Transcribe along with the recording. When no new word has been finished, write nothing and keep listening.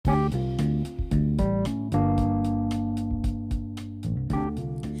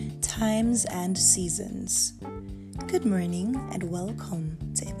Times and Seasons. Good morning and welcome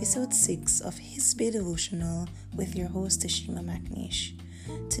to episode 6 of His Bay Devotional with your host Tashima McNeish.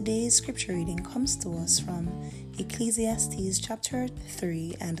 Today's scripture reading comes to us from Ecclesiastes chapter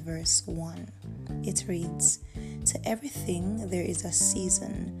 3 and verse 1. It reads, "To everything there is a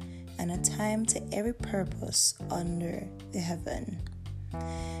season and a time to every purpose under the heaven."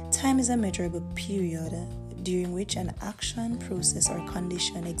 Time is a measurable period during which an action, process, or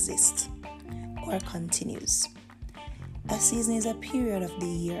condition exists or continues. A season is a period of the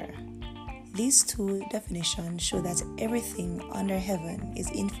year. These two definitions show that everything under heaven is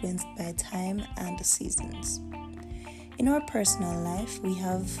influenced by time and seasons. In our personal life, we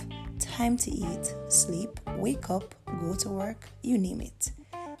have time to eat, sleep, wake up, go to work, you name it.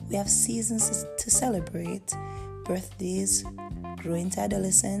 We have seasons to celebrate, birthdays, grow into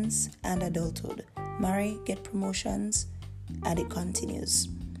adolescence and adulthood, marry, get promotions, and it continues.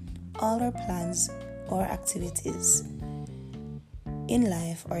 All our plans or activities in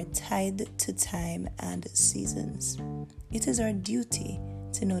life are tied to time and seasons. It is our duty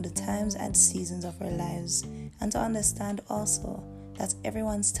to know the times and seasons of our lives and to understand also that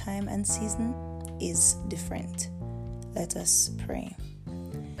everyone's time and season is different. Let us pray.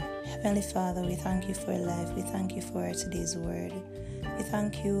 Heavenly Father, we thank you for life. We thank you for today's word. We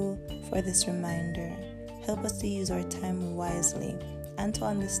thank you for this reminder. Help us to use our time wisely and to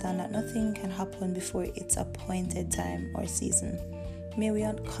understand that nothing can happen before its appointed time or season. May we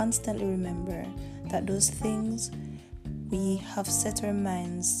constantly remember that those things we have set our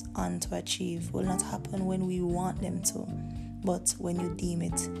minds on to achieve will not happen when we want them to, but when you deem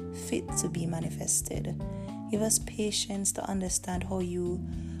it fit to be manifested. Give us patience to understand how you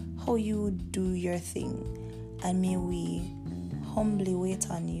do your thing, and may we humbly wait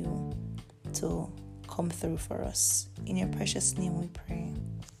on you to come through for us. In your precious name we pray.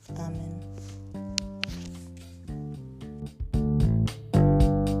 Amen.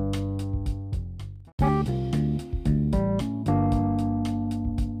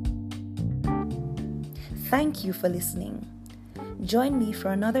 Thank you for listening. Join me for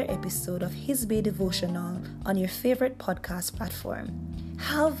another episode of His Bay Devotional on your favorite podcast platform.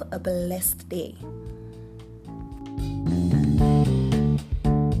 Have a blessed day.